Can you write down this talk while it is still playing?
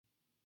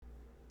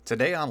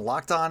Today on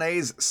Locked On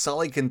A's,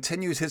 Sully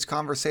continues his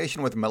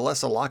conversation with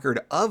Melissa Lockard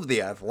of The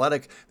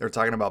Athletic. They're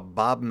talking about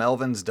Bob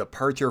Melvin's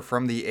departure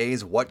from the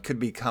A's, what could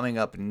be coming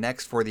up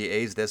next for the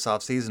A's this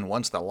offseason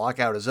once the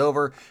lockout is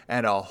over,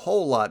 and a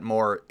whole lot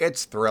more.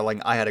 It's thrilling.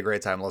 I had a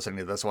great time listening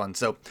to this one,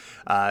 so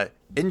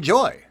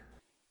enjoy.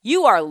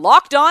 You are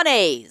Locked On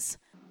A's,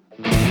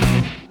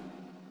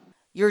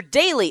 your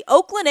daily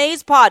Oakland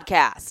A's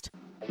podcast.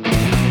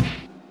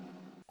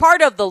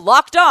 Part of the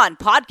Locked On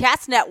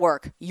Podcast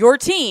Network, your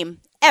team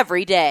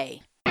every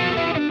day.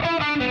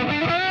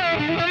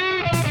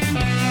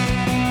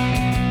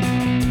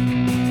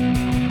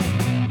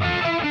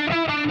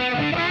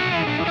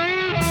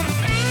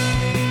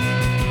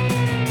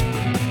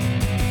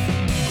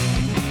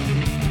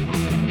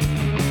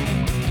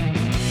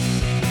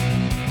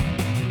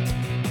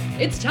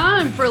 It's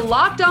time for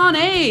Locked On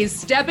A's.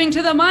 Stepping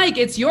to the mic,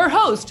 it's your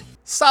host,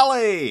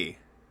 Sully.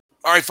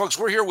 All right, folks,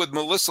 we're here with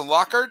Melissa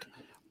Lockard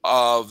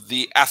of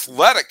The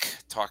Athletic,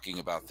 talking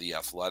about the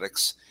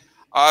Athletics.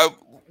 I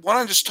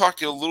want to just talk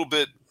to you a little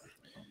bit.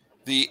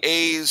 The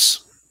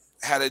A's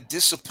had a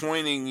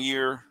disappointing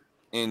year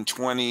in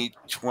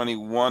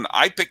 2021.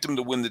 I picked them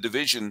to win the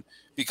division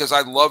because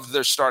I loved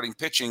their starting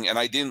pitching, and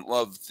I didn't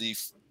love the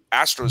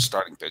Astros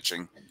starting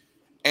pitching.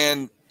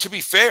 And to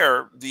be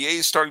fair, the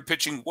A's starting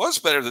pitching was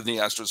better than the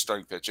Astros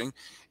starting pitching.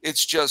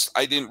 It's just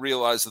I didn't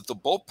realize that the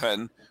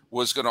bullpen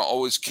was going to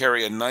always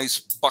carry a nice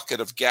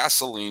bucket of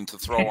gasoline to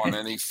throw on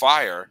any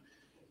fire.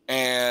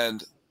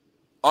 And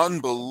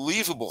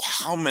unbelievable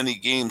how many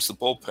games the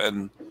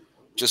bullpen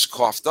just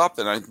coughed up.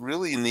 And I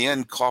really, in the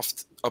end,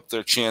 coughed up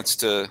their chance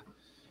to,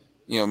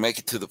 make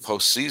it to the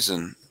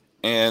postseason.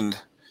 And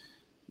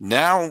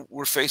now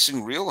we're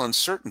facing real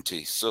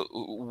uncertainty.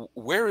 So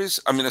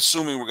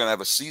assuming we're going to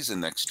have a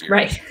season next year.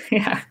 Right.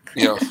 Yeah.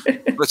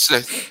 Let's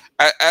say,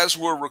 as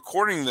we're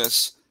recording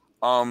this,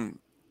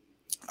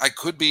 I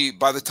could be,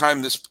 by the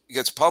time this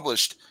gets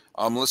published,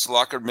 Melissa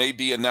Lockard may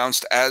be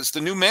announced as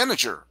the new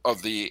manager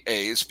of the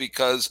A's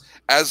because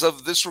as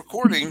of this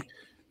recording,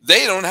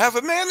 they don't have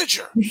a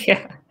manager.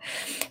 Yeah,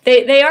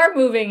 they are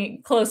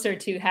moving closer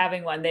to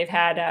having one. They've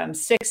had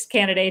 6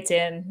 candidates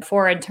in,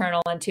 4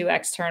 internal and 2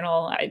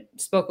 external. I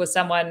spoke with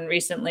someone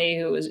recently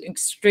who was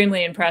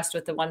extremely impressed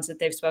with the ones that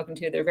they've spoken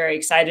to. They're very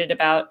excited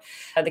about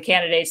the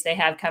candidates they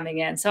have coming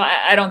in. So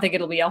I don't think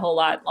it'll be a whole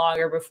lot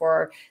longer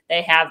before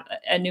they have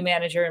a new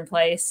manager in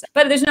place.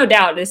 But there's no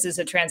doubt this is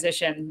a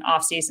transition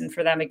offseason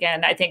for them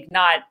again. I think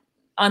not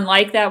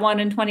unlike that one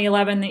in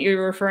 2011 that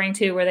you're referring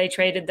to, where they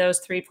traded those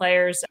 3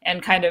 players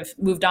and kind of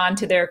moved on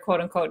to their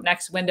quote unquote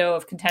next window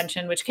of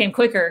contention, which came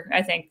quicker,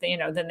 I think,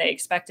 than they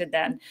expected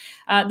then.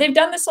 They've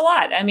done this a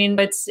lot. I mean,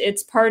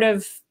 it's part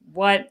of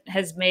what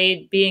has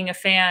made being a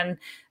fan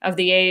of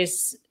the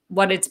A's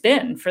what it's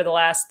been for the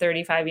last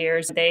 35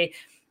 years.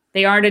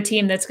 They aren't a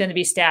team that's going to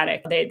be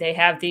static. They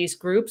have these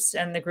groups,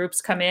 and the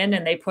groups come in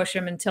and they push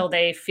them until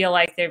they feel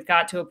like they've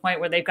got to a point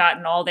where they've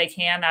gotten all they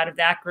can out of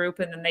that group.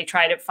 And then they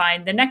try to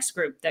find the next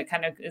group that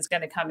kind of is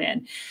going to come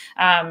in.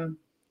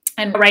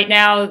 And right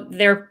now,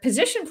 their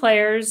position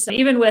players,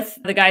 even with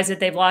the guys that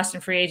they've lost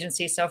in free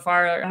agency so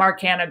far, Mark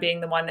Canha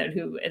being the one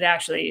who had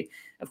actually,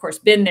 of course,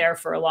 been there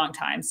for a long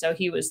time. So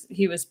he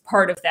was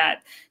part of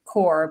that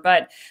core.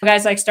 But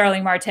guys like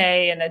Starling Marte,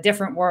 in a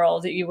different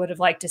world, you would have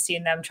liked to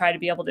seen them try to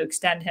be able to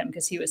extend him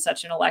because he was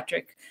such an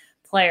electric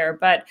player.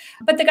 But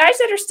the guys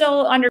that are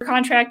still under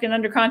contract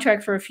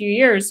for a few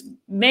years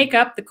make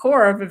up the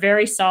core of a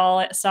very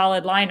solid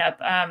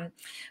lineup.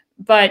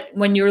 But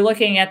when you're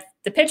looking at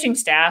the pitching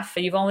staff,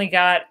 you've only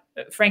got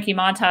Frankie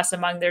Montas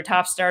among their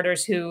top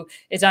starters who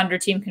is under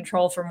team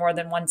control for more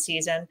than one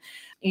season.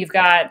 You've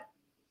got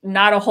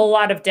not a whole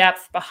lot of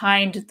depth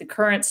behind the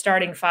current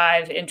starting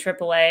 5 in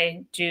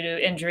AAA due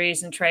to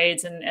injuries and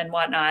trades and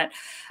whatnot.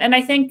 And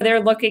I think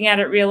they're looking at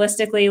it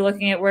realistically,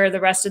 looking at where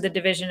the rest of the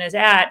division is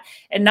at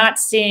and not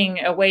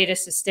seeing a way to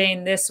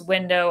sustain this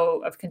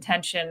window of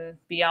contention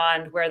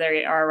beyond where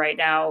they are right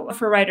now,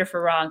 for right or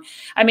for wrong.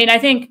 I mean, I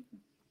think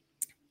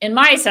in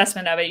my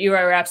assessment of it, you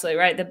are absolutely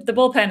right. The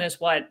bullpen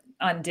is what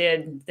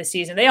undid the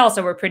season. They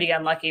also were pretty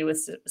unlucky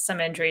with some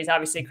injuries.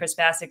 Obviously, Chris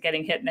Bassitt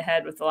getting hit in the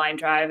head with the line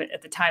drive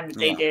at the time that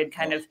they did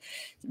kind of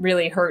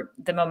really hurt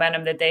the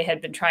momentum that they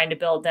had been trying to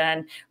build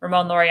then.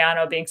 Ramon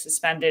Laureano being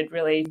suspended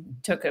really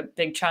took a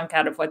big chunk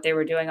out of what they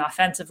were doing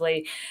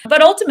offensively.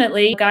 But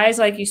ultimately, guys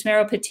like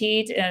Yusmeiro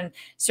Petit and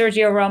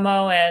Sergio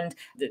Romo and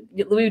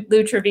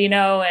Lou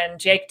Trevino and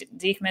Jake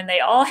Diekman,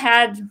 they all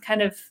had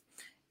kind of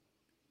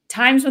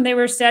times when they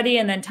were steady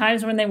and then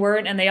times when they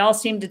weren't, and they all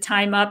seemed to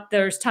time up.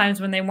 There's times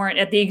when they weren't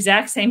at the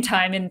exact same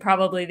time in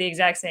probably the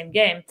exact same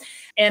game.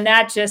 And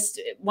that just,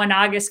 when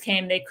August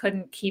came, they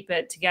couldn't keep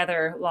it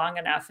together long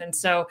enough. And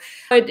so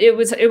it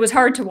was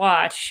hard to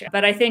watch.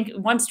 But I think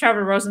once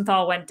Trevor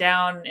Rosenthal went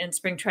down in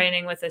spring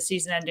training with a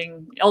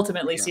season-ending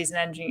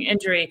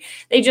injury,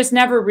 they just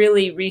never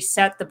really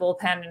reset the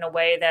bullpen in a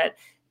way that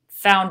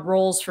found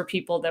roles for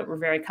people that were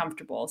very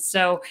comfortable.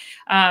 So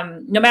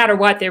no matter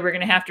what, they were going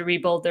to have to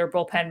rebuild their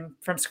bullpen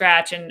from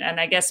scratch. And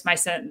I guess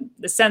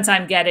the sense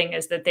I'm getting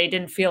is that they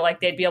didn't feel like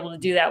they'd be able to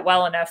do that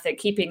well enough that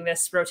keeping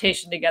this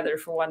rotation together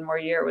for one more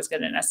year was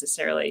going to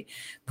necessarily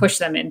push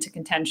them into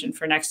contention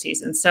for next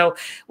season. So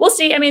we'll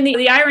see. I mean,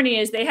 the irony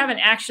is they haven't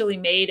actually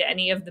made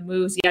any of the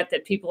moves yet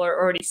that people are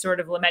already sort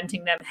of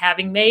lamenting them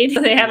having made.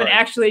 They haven't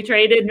actually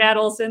traded Matt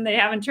Olson. They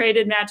haven't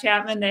traded Matt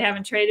Chapman. They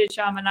haven't traded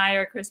Sean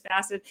Manaea or Chris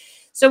Bassett.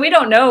 So we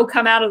don't know,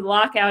 come out of the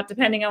lockout,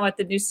 depending on what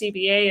the new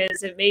CBA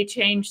is, it may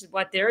change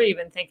what they're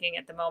even thinking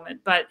at the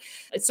moment. But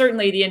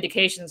certainly the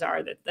indications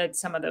are that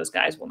some of those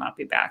guys will not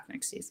be back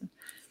next season.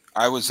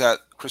 I was at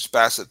Chris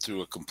Bassett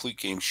threw a complete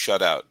game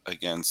shutout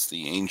against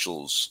the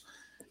Angels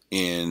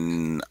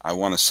in, I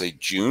want to say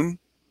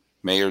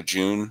May or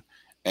June.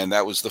 And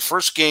that was the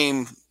first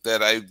game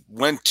that I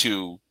went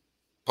to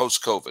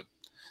post-COVID.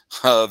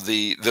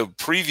 The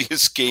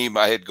previous game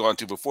I had gone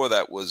to before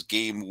that was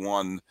game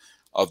 1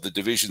 of the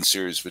division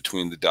series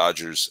between the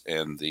Dodgers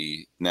and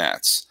the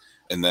Nats.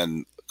 And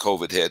then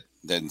COVID hit,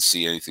 didn't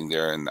see anything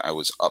there. And I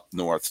was up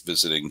north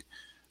visiting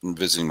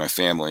my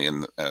family,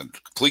 and a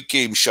complete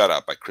game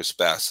shutout by Chris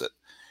Bassett.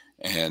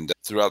 And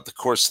throughout the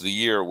course of the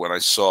year, when I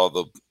saw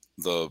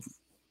the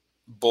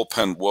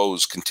bullpen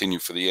woes continue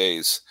for the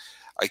A's,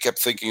 I kept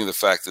thinking of the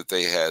fact that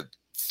they had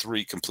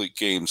 3 complete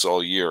games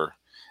all year.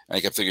 And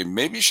I kept thinking,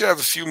 maybe you should have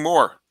a few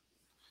more.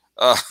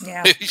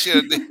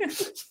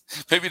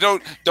 Maybe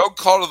don't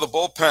call to the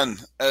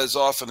bullpen as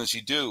often as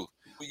you do.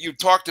 You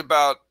talked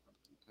about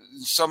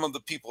some of the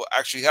people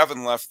actually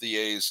haven't left the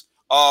A's.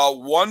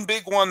 One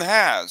big one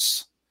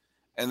has,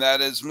 and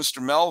that is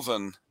Mr.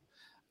 Melvin.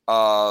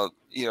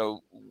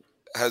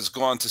 Has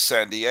gone to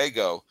San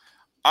Diego.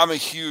 I'm a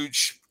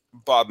huge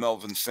Bob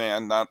Melvin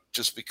fan, not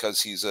just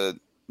because he's a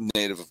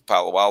native of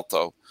Palo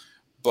Alto,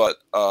 but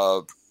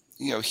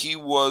he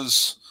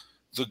was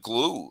the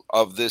glue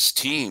of this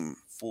team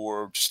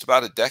for just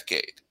about a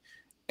decade.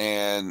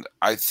 And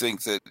I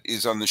think that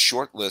is on the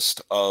short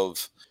list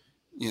of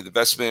the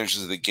best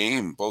managers of the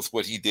game, both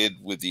what he did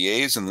with the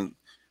A's and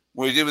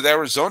what he did with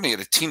Arizona. He had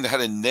a team that had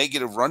a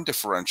negative run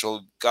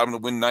differential, got him to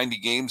win 90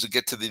 games and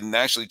get to the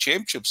National League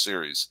Championship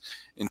Series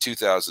in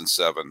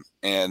 2007.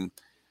 And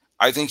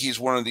I think he's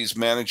one of these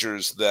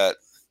managers that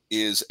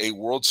is a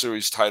World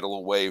Series title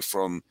away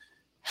from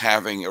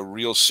having a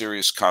real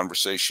serious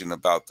conversation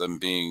about them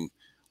being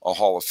a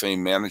Hall of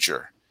Fame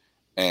manager.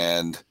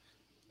 And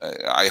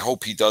I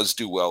hope he does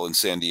do well in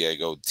San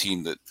Diego, a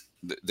team that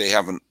they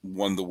haven't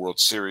won the World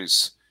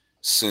Series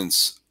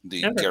since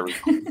the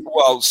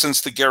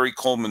Gary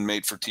Coleman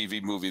made for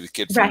TV movie, The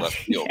Kid from Left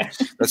Field. Yeah.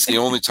 That's the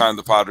only time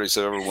the Padres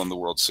have ever won the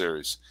World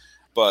Series.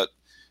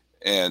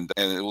 And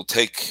it will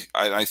take,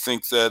 I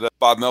think that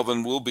Bob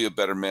Melvin will be a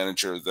better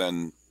manager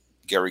than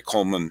Gary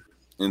Coleman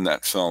in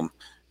that film.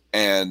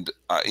 And,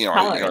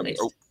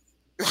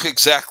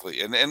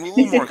 exactly. And a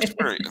little more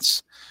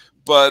experience.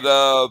 But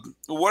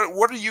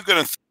what are you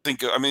going to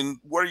think of? I mean,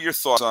 what are your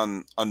thoughts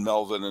on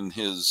Melvin and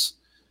his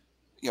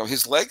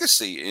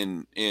legacy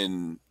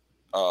in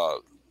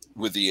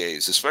with the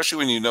A's, especially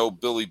when you know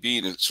Billy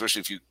Beane, especially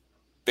if you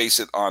base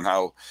it on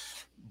how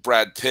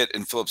Brad Pitt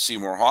and Philip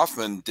Seymour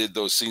Hoffman did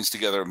those scenes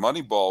together in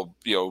Moneyball.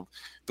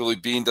 Billy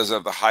Beane doesn't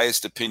have the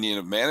highest opinion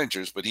of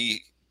managers, but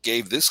he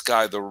gave this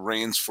guy the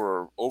reins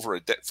for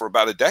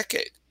about a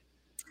decade.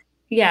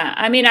 Yeah,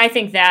 I mean, I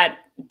think that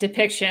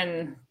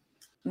depiction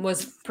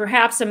was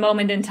perhaps a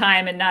moment in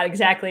time and not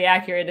exactly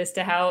accurate as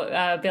to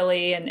how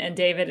Billy and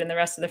David and the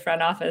rest of the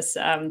front office,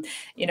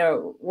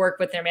 work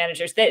with their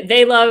managers.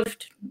 They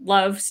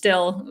love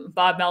still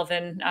Bob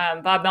Melvin.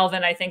 Bob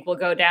Melvin, I think, will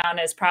go down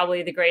as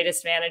probably the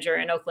greatest manager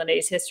in Oakland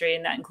A's history,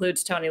 and that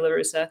includes Tony La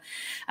Russa.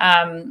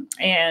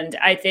 And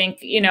I think,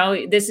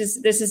 this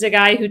is a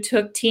guy who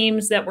took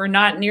teams that were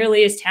not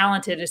nearly as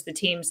talented as the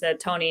teams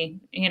that Tony,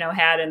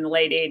 had in the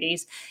late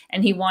 80s,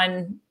 and he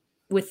won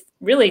with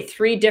really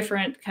 3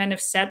 different kind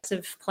of sets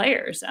of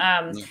players.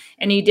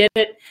 And he did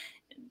it,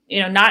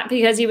 not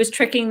because he was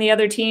tricking the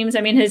other teams.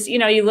 I mean,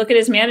 you look at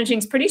his managing,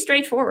 it's pretty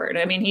straightforward.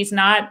 I mean, he's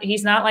not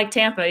like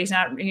Tampa. He's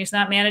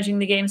not managing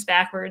the games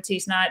backwards.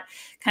 He's not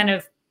kind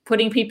of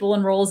putting people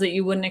in roles that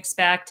you wouldn't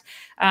expect.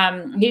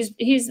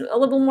 He's a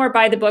little more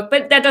by the book,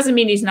 but that doesn't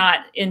mean he's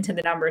not into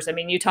the numbers. I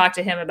mean, you talk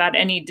to him about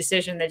any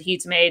decision that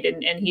he's made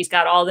and he's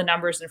got all the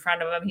numbers in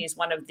front of him. He's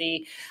one of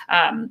the,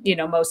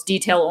 most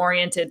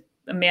detail-oriented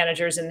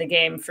managers in the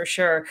game for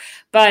sure.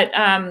 But,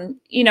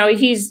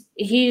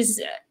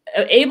 he's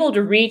able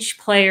to reach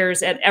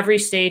players at every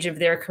stage of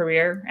their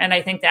career. And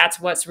I think that's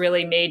what's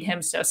really made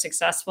him so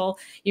successful.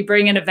 You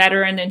bring in a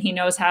veteran and he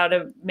knows how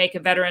to make a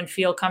veteran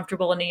feel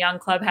comfortable in a young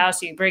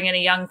clubhouse. You bring in a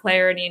young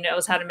player and he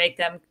knows how to make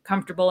them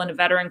comfortable in a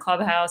veteran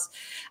clubhouse.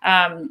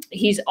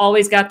 He's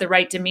always got the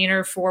right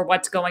demeanor for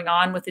what's going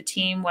on with the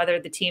team, whether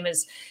the team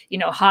is,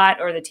 hot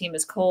or the team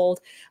is cold.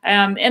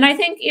 And I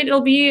think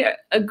it'll be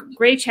a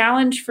great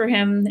challenge for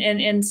him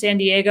in San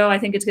Diego. I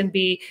think it's going to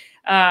be,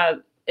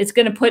 it's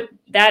going to put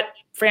that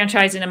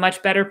franchise in a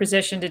much better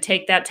position to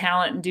take that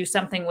talent and do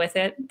something with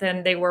it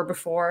than they were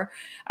before.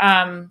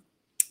 And,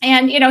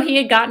 he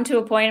had gotten to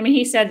a point, I mean,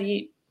 he said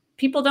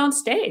people don't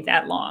stay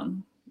that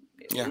long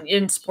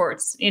in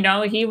sports.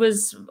 He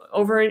was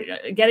over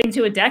getting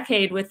to a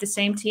decade with the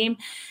same team.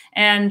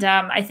 And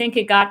I think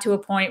it got to a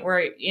point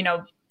where,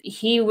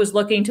 he was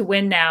looking to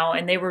win now,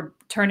 and they were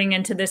turning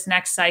into this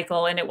next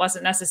cycle. And it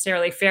wasn't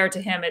necessarily fair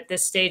to him at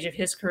this stage of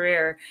his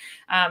career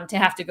to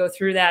have to go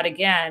through that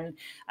again.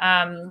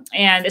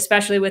 And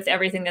especially with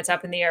everything that's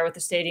up in the air with the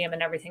stadium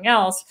and everything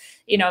else,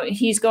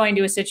 he's going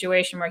to a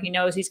situation where he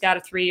knows he's got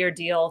a 3-year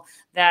deal,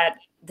 that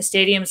the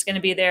stadium is going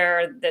to be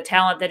there. The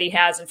talent that he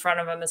has in front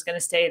of him is going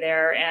to stay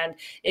there, and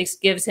it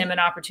gives him an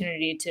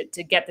opportunity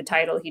to get the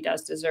title he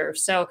does deserve.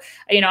 So,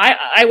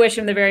 I wish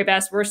him the very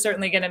best. We're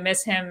certainly going to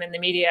miss him in the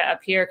media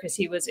up here, because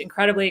he was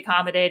incredibly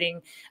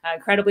accommodating,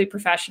 incredibly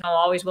professional,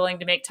 always willing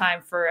to make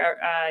time for,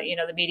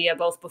 the media,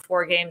 both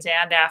before games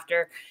and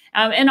after,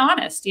 and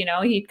honest.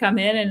 He'd come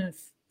in, and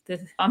the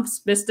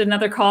umps missed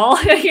another call.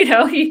 He's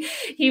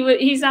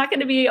not going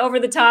to be over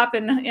the top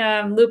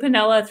and Lou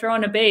Piniella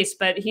throwing a base,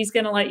 but he's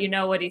going to let you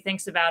know what he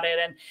thinks about it.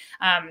 And,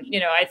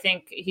 I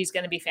think he's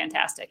going to be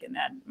fantastic in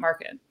that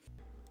market.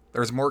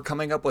 There's more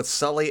coming up with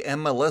Sully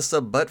and Melissa,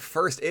 but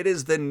first, it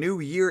is the new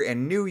year,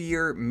 and new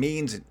year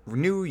means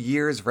New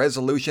Year's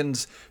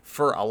resolutions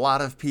for a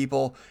lot of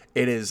people.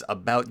 It is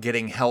about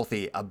getting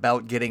healthy,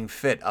 about getting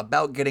fit,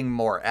 about getting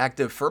more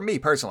active. For me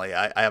personally,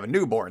 I have a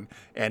newborn,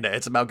 and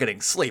it's about getting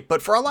sleep.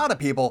 But for a lot of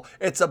people,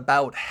 it's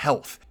about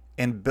health.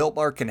 And Built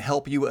Bar can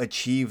help you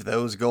achieve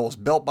those goals.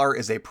 Built Bar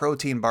is a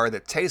protein bar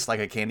that tastes like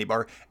a candy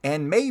bar,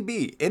 and may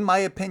be, in my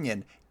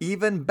opinion,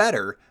 even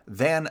better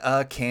than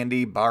a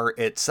candy bar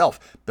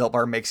itself. Built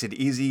Bar makes it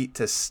easy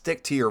to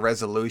stick to your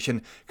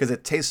resolution because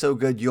it tastes so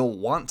good you'll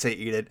want to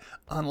eat it,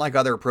 unlike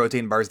other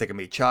protein bars that can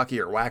be chalky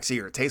or waxy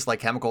or taste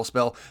like chemical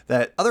spill.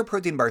 That other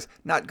protein bars,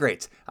 not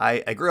great.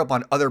 I grew up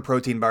on other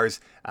protein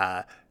bars.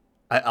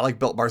 I like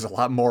Built Bars a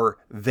lot more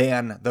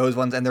than those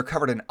ones, and they're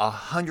covered in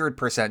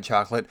 100%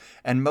 chocolate,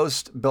 and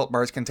most Built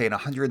Bars contain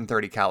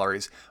 130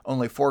 calories,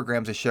 only 4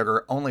 grams of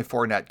sugar, only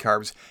 4 net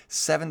carbs,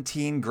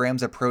 17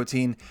 grams of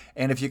protein,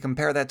 and if you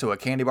compare that to a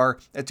candy bar,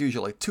 it's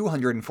usually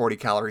 240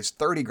 calories,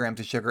 30 grams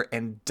of sugar,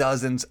 and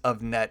dozens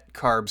of net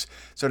carbs.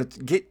 So to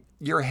get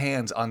your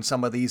hands on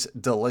some of these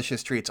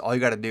delicious treats, all you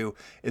got to do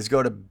is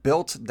go to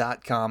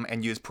built.com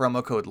and use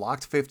promo code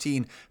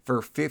LOCKED15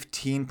 for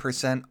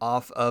 15%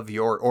 off of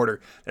your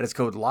order. That is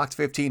code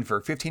LOCKED15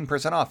 for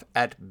 15% off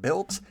at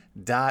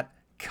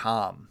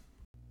built.com.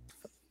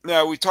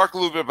 Now, we talked a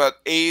little bit about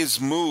A's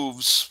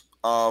moves,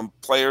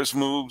 players'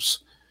 moves,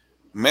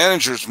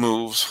 managers'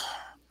 moves.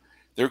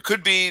 There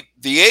could be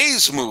the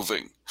A's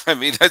moving. I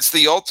mean, that's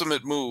the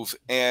ultimate move.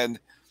 And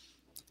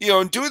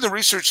in doing the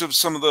research of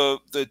some of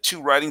the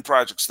 2 writing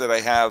projects that I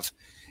have,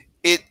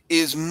 it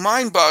is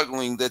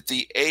mind-boggling that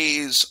the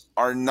A's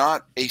are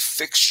not a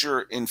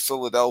fixture in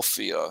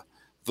Philadelphia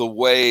the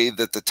way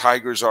that the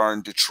Tigers are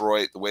in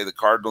Detroit, the way the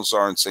Cardinals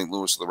are in St.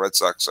 Louis, the Red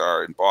Sox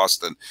are in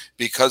Boston,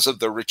 because of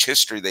the rich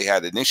history they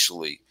had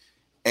initially.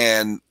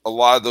 And a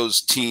lot of those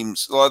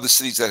teams, a lot of the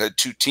cities that had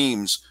 2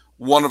 teams,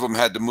 one of them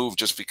had to move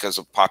just because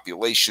of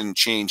population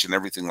change and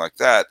everything like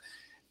that.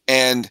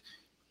 And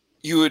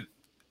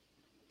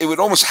it would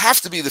almost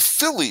have to be the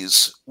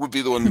Phillies would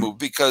be the one to move,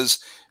 because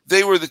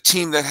they were the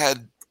team that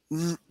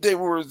they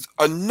were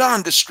a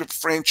nondescript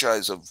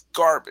franchise of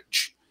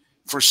garbage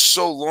for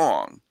so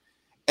long.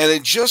 And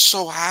it just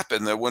so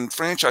happened that when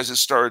franchises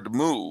started to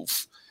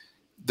move,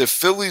 the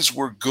Phillies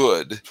were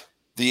good,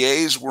 the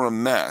A's were a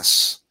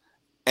mess,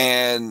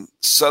 and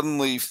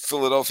suddenly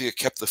Philadelphia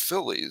kept the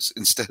Phillies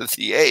instead of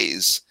the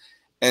A's.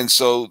 And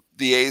so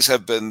the A's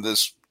have been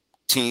this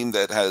team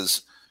that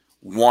has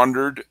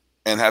wandered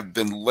and have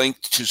been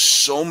linked to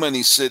so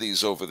many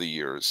cities over the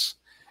years.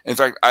 In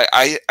fact,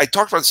 I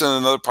talked about this in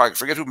another podcast. I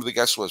forget who the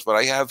guest was, but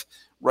I have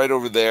right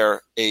over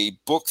there a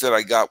book that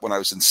I got when I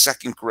was in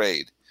 2nd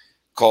grade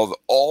called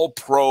All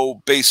Pro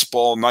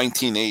Baseball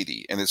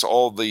 1980. And it's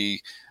all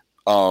the,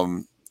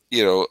 the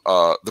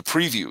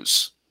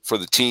previews for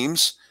the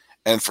teams.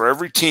 And for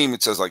every team,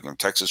 it says like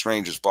Texas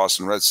Rangers,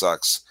 Boston Red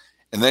Sox.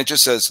 And then it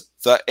just says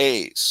the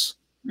A's.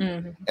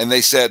 Mm-hmm. And they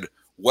said,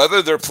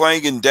 whether they're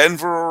playing in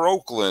Denver or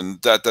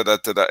Oakland,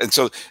 And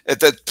so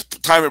at that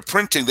time of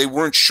printing, they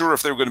weren't sure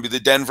if they were going to be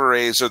the Denver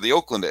A's or the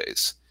Oakland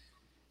A's.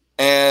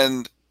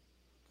 And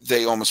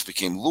they almost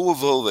became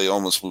Louisville. They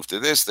almost moved to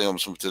this. They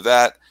almost moved to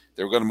that.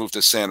 They were going to move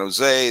to San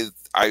Jose.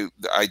 I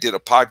did a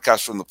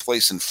podcast from the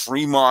place in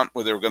Fremont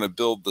where they were going to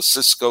build the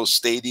Cisco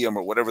Stadium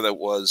or whatever that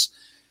was.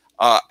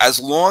 As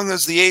long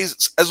as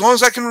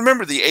I can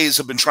remember, the A's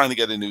have been trying to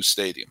get a new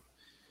stadium.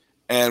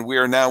 And we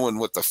are now in,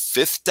 the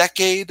 5th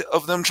decade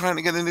of them trying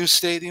to get a new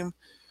stadium?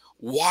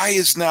 Why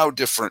is now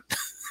different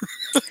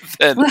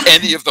than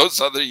any of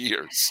those other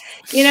years?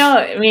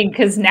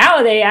 Because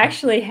now they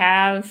actually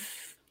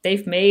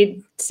they've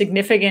made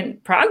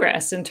significant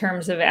progress in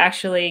terms of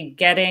actually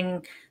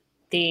getting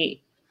the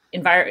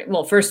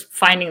first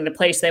finding the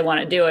place they want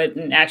to do it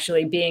and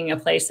actually being a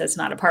place that's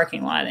not a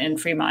parking lot in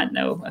Fremont.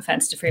 No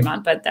offense to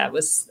Fremont, but that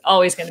was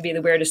always going to be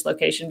the weirdest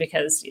location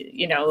because,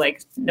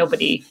 like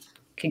nobody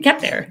could get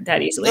there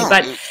that easily. No.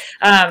 But,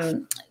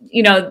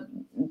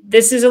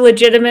 this is a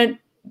legitimate,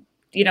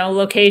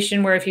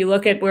 location where if you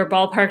look at where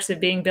ballparks are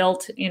being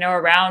built,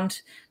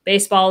 around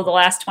baseball the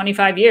last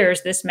 25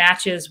 years, this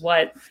matches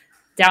what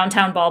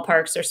downtown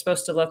ballparks are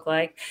supposed to look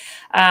like.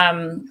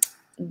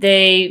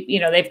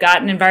 They've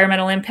gotten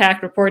environmental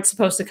impact reports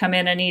supposed to come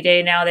in any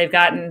day now. They've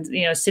gotten,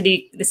 the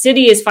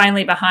city is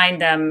finally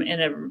behind them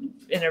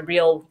in a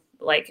real,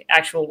 like,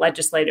 actual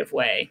legislative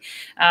way.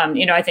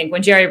 I think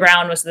when Jerry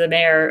Brown was the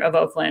mayor of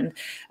Oakland,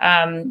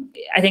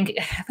 I think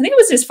it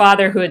was his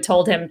father who had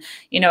told him,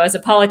 as a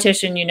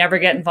politician, you never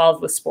get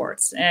involved with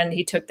sports. And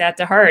he took that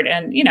to heart.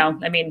 And,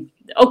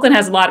 Oakland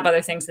has a lot of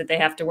other things that they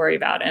have to worry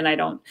about. And I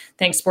don't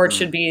think sports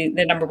should be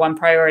the number one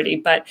priority.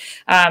 But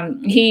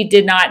he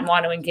did not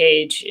want to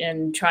engage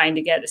in trying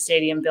to get a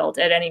stadium built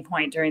at any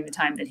point during the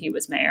time that he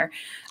was mayor.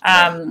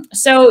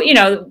 So,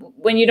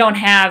 when you don't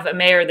have a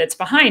mayor that's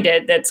behind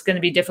it, that's going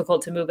to be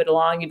difficult to move it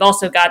along. You've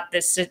also got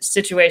this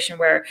situation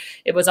where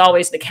it was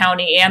always the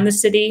county and the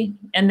city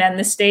and then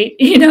the state,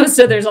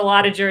 so there's a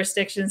lot of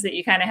jurisdictions that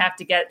you kind of have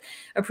to get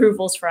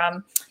approvals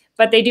from.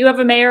 But they do have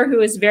a mayor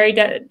who is very,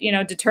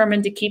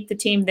 determined to keep the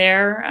team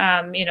there.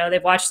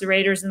 They've watched the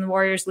Raiders and the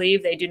Warriors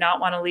leave. They do not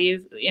want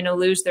to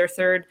lose their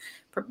third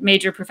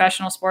major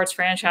professional sports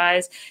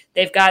franchise.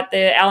 They've got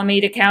the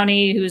Alameda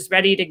County who's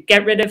ready to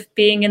get rid of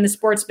being in the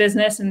sports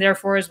business and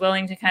therefore is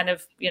willing to kind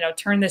of,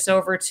 turn this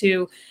over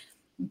to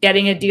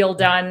getting a deal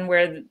done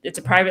where it's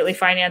a privately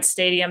financed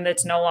stadium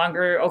that's no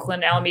longer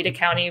Oakland, Alameda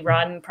County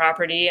run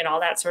property and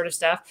all that sort of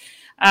stuff.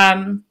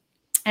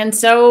 And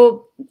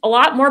so a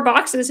lot more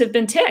boxes have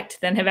been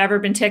ticked than have ever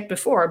been ticked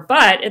before.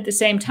 But at the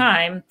same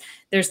time,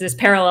 there's this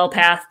parallel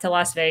path to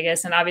Las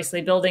Vegas. And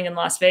obviously building in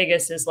Las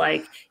Vegas is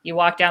like you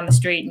walk down the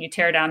street and you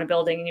tear down a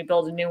building and you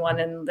build a new one.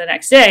 And the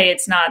next day,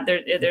 it's not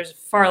there's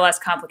far less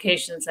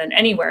complications than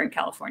anywhere in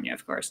California,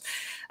 of course.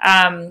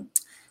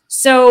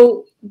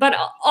 But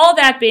all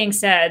that being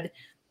said,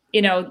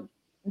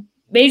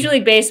 Major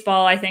League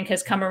Baseball, I think,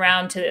 has come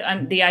around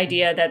to the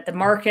idea that the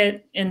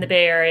market in the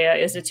Bay Area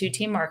is a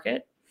two-team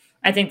market.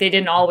 I think they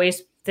didn't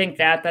always think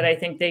that, but I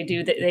think they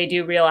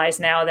do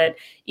realize now that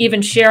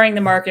even sharing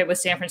the market with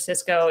San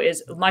Francisco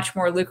is much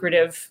more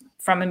lucrative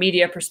from a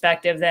media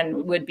perspective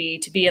than would be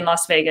to be in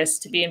Las Vegas,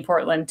 to be in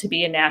Portland, to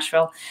be in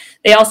Nashville.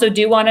 They also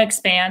do want to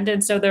expand.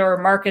 And so there are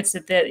markets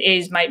that the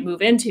A's might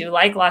move into,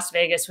 like Las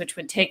Vegas, which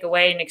would take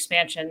away an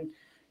expansion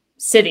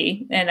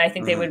city. And I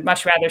think they would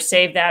much rather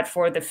save that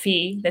for the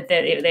fee that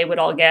they would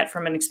all get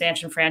from an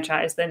expansion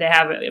franchise than to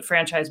have a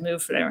franchise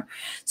move for them.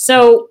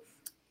 So,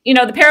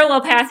 the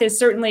parallel path is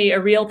certainly a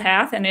real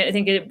path. And I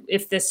think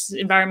if this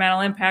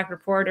environmental impact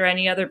report or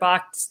any other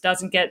box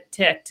doesn't get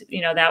ticked,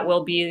 that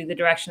will be the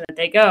direction that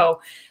they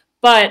go.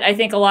 But I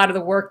think a lot of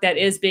the work that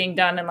is being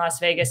done in Las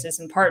Vegas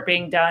is in part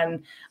being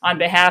done on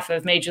behalf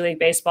of Major League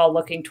Baseball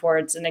looking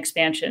towards an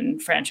expansion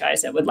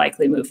franchise that would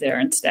likely move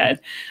there instead.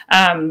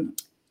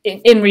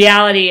 In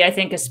reality, I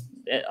think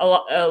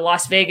a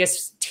Las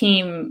Vegas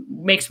team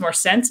makes more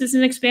sense as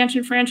an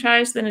expansion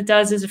franchise than it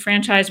does as a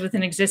franchise with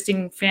an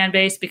existing fan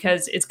base,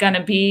 because it's going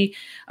to be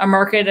a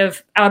market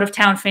of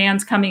out-of-town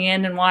fans coming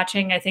in and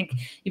watching. I think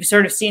you've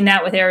sort of seen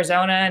that with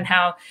Arizona and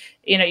how,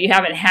 you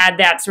haven't had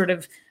that sort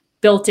of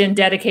built-in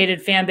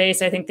dedicated fan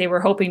base I think they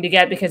were hoping to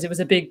get because it was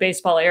a big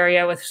baseball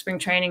area with spring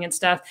training and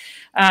stuff.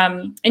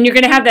 And you're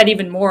going to have that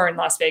even more in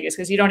Las Vegas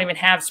because you don't even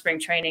have spring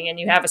training and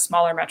you have a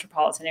smaller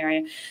metropolitan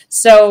area.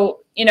 So,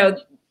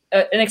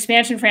 an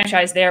expansion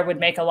franchise there would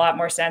make a lot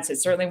more sense. It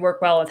certainly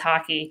work well with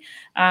hockey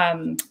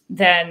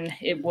than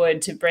it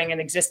would to bring an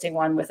existing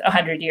one with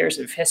 100 years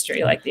of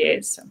history like the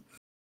A's. So.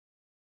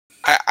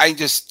 I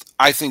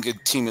think a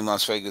team in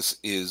Las Vegas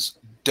is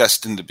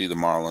destined to be the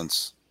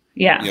Marlins.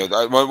 Yeah.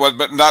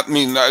 But not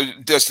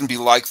destined to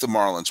be like the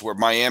Marlins, where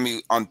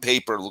Miami on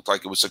paper looked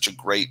like it was such a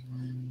great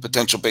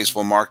potential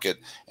baseball market,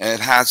 and it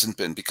hasn't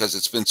been because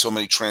it's been so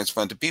many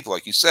transplanted people.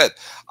 Like you said,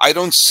 I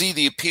don't see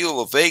the appeal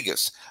of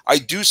Vegas. I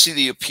do see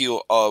the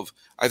appeal of,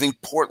 I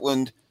think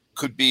Portland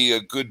could be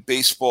a good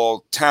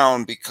baseball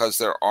town because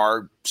there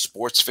are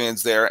sports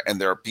fans there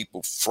and there are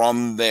people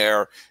from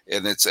there,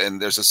 and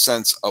there's a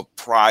sense of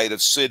pride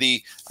of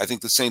city. I think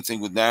the same thing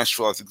with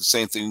Nashville. I think the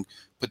same thing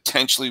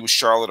potentially with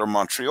Charlotte or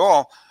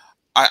Montreal.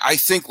 I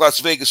think Las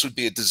Vegas would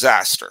be a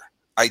disaster.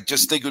 I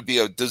just think it would be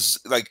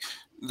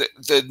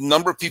the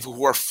number of people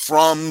who are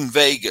from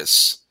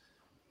Vegas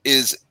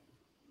is,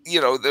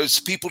 there's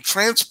people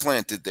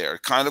transplanted there,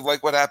 kind of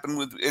like what happened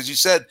with, as you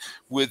said,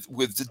 with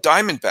the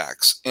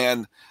Diamondbacks.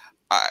 And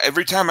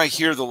every time I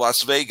hear the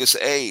Las Vegas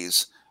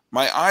A's,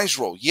 my eyes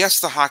roll.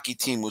 Yes, the hockey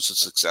team was a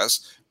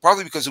success,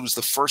 probably because it was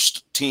the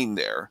first team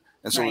there.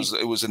 And so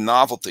it was a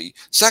novelty.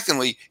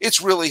 Secondly,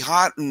 it's really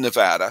hot in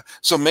Nevada,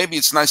 so maybe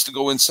it's nice to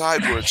go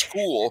inside where it's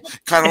cool.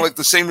 Kind of like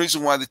the same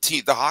reason why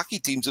the hockey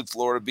teams in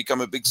Florida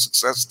become a big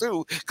success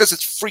too, because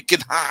it's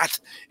freaking hot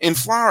in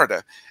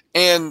Florida.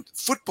 And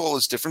football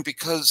is different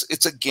because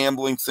it's a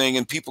gambling thing,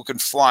 and people can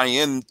fly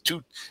in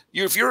to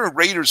you. If you're a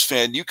Raiders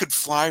fan, you could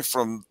fly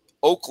from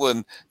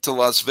Oakland to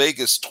Las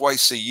Vegas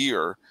twice a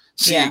year,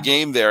 see a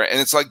game there, and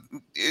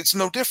it's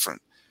no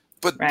different.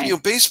 But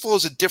baseball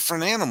is a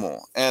different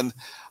animal, and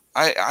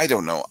I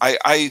don't know.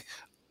 I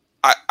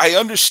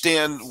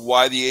understand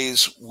why the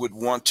A's would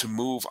want to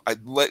move.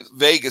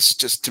 Vegas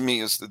just to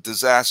me is the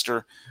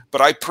disaster,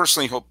 but I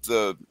personally hope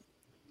the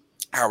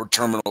Howard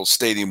Terminal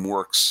Stadium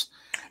works.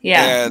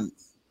 Yeah, and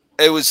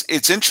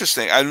it's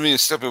interesting. I don't mean to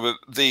step in, but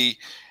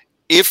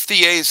if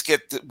the A's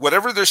get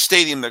whatever their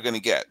stadium they're going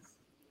to get,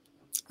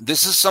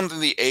 this is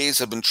something the A's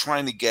have been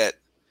trying to get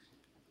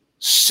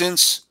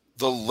since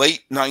the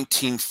late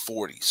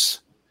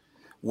 1940s,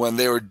 when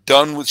they were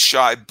done with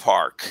Shibe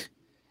Park,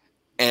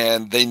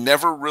 and they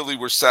never really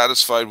were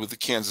satisfied with the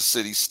Kansas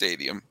City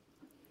Stadium,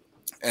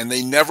 and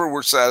they never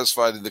were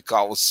satisfied in the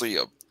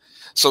Coliseum.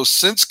 So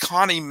since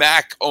Connie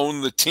Mack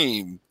owned the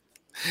team,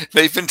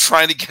 they've been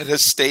trying to get a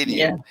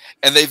stadium,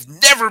 and they've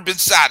never been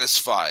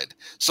satisfied.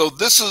 So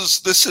this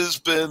has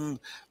been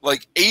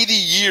like 80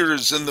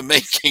 years in the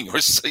making, or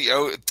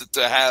so,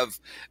 to have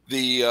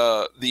the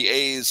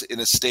A's in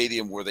a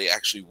stadium where they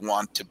actually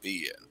want to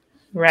be in.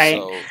 Right.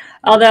 So,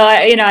 although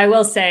I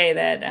will say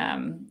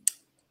that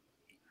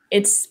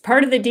it's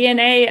part of the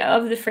DNA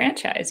of the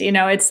franchise.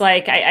 It's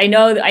like I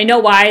know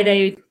why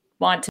they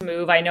want to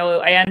move. I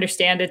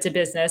understand it's a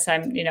business.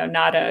 I'm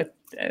not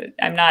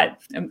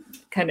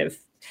kind of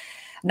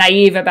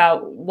naive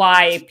about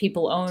why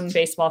people own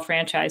baseball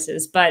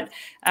franchises, but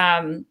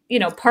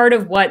part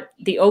of what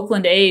the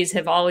Oakland A's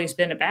have always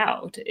been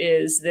about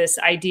is this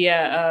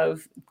idea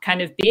of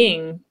kind of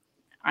being,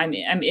 I'm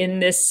in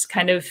this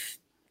kind of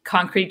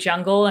concrete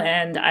jungle,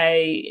 and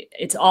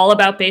it's all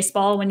about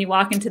baseball when you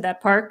walk into that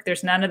park.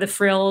 There's none of the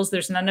frills,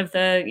 there's none of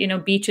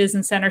the beaches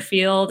in center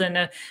field and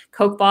a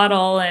Coke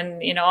bottle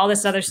and all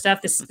this other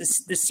stuff. The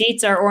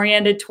seats are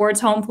oriented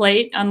towards home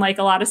plate, unlike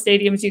a lot of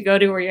stadiums you go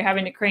to where you're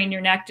having to crane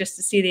your neck just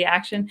to see the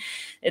action.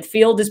 The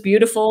field is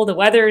beautiful, the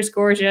weather is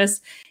gorgeous,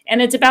 and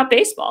it's about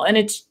baseball, and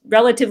it's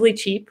relatively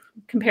cheap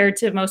compared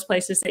to most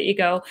places that you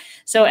go.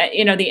 So,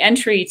 the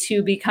entry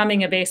to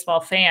becoming a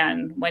baseball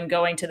fan when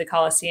going to the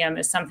Coliseum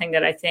is something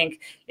that I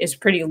think is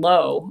pretty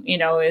low,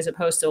 as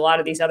opposed to a lot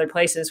of these other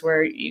places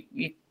where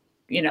you're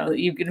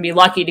going to be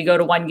lucky to go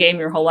to one game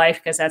your whole life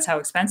because that's how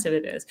expensive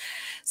it is.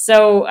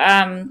 So,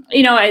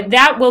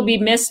 that will be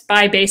missed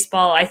by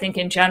baseball, I think,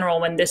 in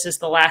general, when this is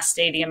the last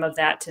stadium of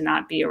that to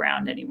not be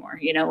around anymore.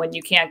 When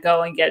you can't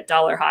go and get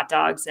dollar hot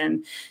dogs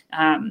and,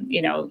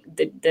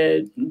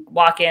 the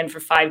walk in for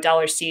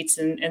 $5 seats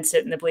and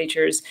sit in the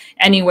bleachers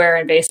anywhere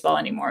in baseball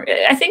anymore.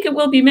 I think it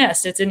will be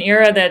missed. It's an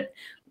era that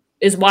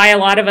is why a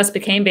lot of us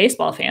became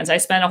baseball fans. I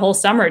spent a whole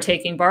summer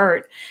taking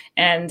BART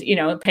and,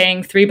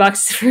 paying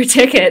 $3 for a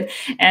ticket.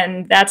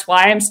 And that's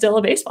why I'm still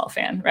a baseball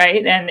fan.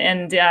 Right.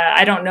 And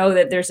I don't know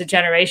that there's a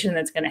generation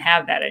that's going to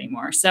have that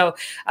anymore. So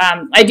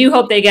I do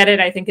hope they get it.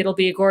 I think it'll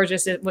be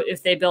gorgeous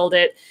if they build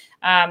it.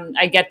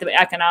 I get the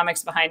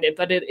economics behind it,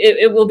 but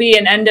it will be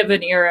an end of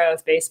an era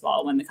of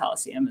baseball when the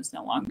Coliseum is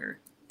no longer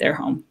their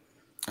home.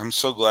 I'm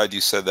so glad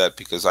you said that,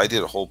 because I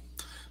did a whole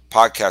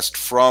podcast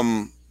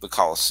from the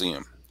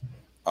Coliseum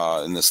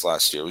in this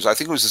last year. I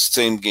think it was the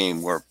same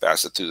game where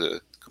Bassett threw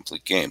the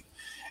complete game.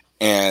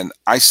 And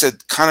I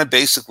said kind of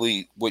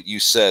basically what you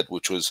said,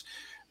 which was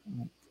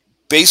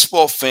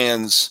baseball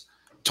fans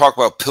talk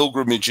about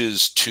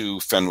pilgrimages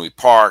to Fenway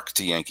Park,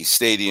 to Yankee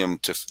Stadium,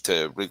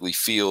 to Wrigley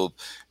Field,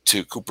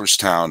 to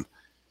Cooperstown.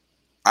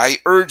 I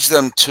urge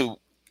them to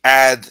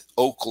add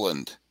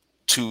Oakland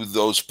to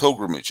those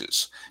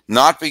pilgrimages,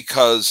 not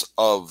because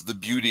of the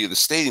beauty of the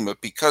stadium,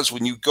 but because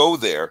when you go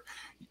there,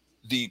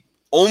 the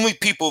only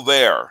people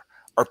there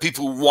are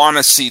people who want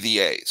to see the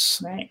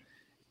A's. Right.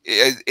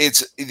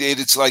 It's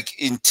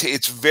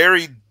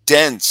very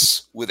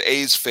dense with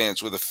A's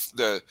fans, with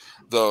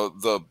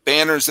the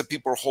banners that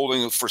people are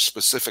holding for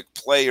specific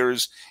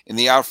players in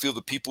the outfield,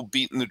 the people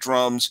beating the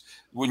drums.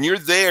 When you're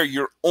there,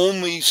 you're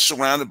only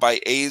surrounded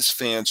by A's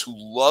fans who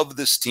love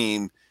this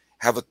team,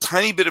 have a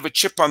tiny bit of a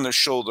chip on their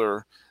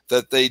shoulder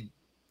that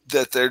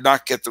they're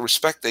not get the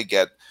respect they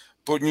get.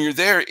 But when you're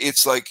there,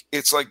 it's like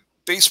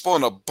baseball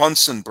in a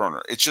Bunsen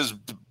burner. It's just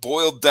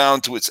boiled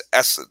down to its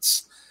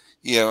essence,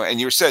 and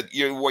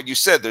what you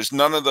said,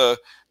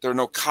 there are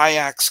no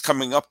kayaks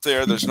coming up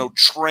there. There's no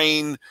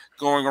train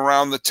going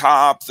around the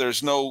top.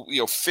 There's no,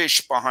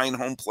 fish behind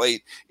home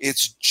plate.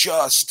 It's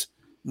just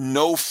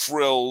no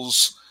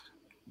frills,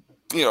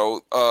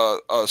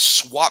 a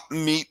swap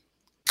meet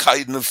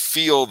kind of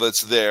feel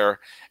that's there.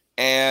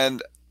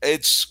 And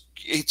it's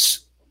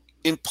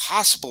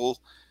impossible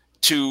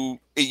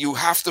you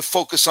have to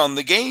focus on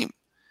the game.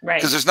 Right.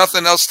 Because there's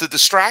nothing else to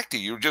distract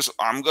you.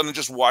 I'm going to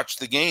just watch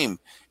the game.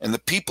 And the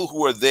people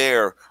who are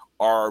there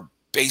are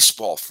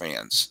baseball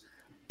fans.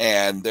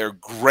 and they're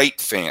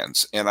great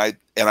fans. And I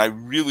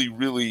really,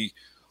 really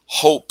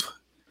hope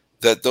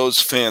that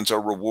those fans are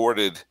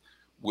rewarded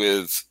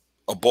with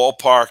a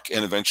ballpark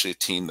and eventually a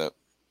team that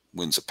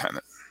wins a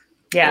pennant.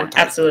 Yeah,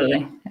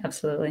 absolutely.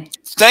 Absolutely.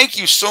 Thank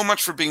you so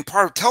much for being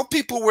part of it. Tell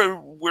people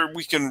where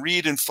we can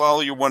read and follow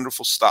your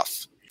wonderful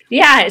stuff.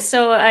 Yeah,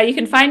 so you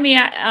can find me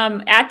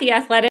at The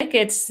Athletic.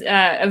 It's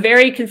a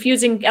very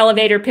confusing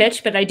elevator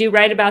pitch, but I do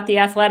write about the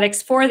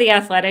Athletics for The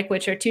Athletic,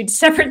 which are two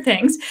separate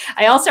things.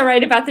 I also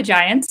write about the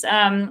Giants,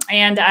 and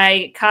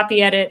I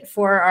copy edit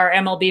for our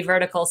MLB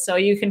vertical. So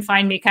you can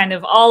find me kind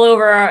of all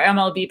over our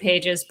MLB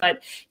pages,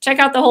 but check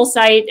out the whole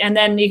site. And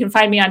then you can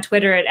find me on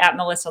Twitter at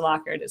Melissa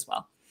Lockard as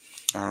well.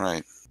 All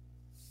right.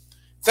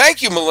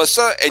 Thank you,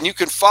 Melissa. And you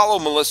can follow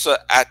Melissa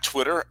at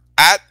Twitter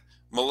at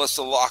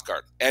Melissa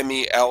Lockard,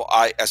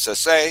 MELISSA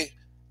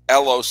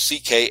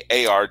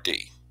LOCKARD.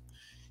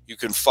 You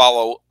can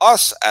follow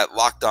us at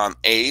Locked On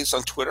A's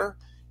on Twitter.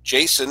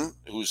 Jason,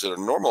 who's a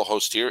normal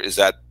host here, is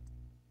at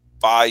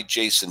by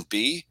Jason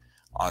B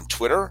on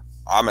Twitter.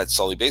 I'm at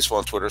Sully Baseball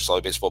on Twitter,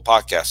 Sully Baseball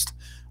Podcast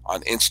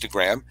on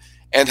Instagram.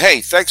 And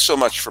hey, thanks so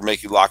much for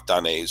making Locked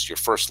On A's your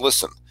first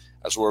listen,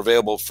 as we're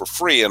available for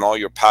free on all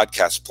your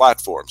podcast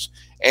platforms.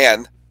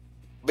 And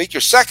make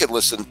your second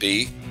listen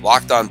be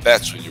Locked On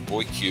Bets with your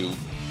boy Q,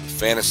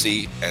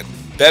 fantasy and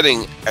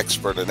betting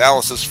expert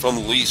analysis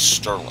from Lee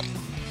Sterling.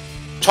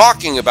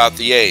 Talking about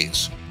the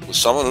A's with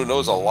someone who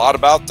knows a lot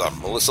about them,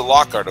 Melissa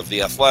Lockard of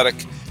The Athletic.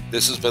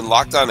 This has been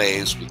Locked On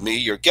A's with me,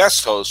 your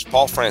guest host,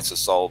 Paul Francis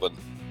Sullivan.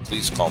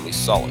 Please call me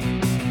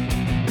Sully.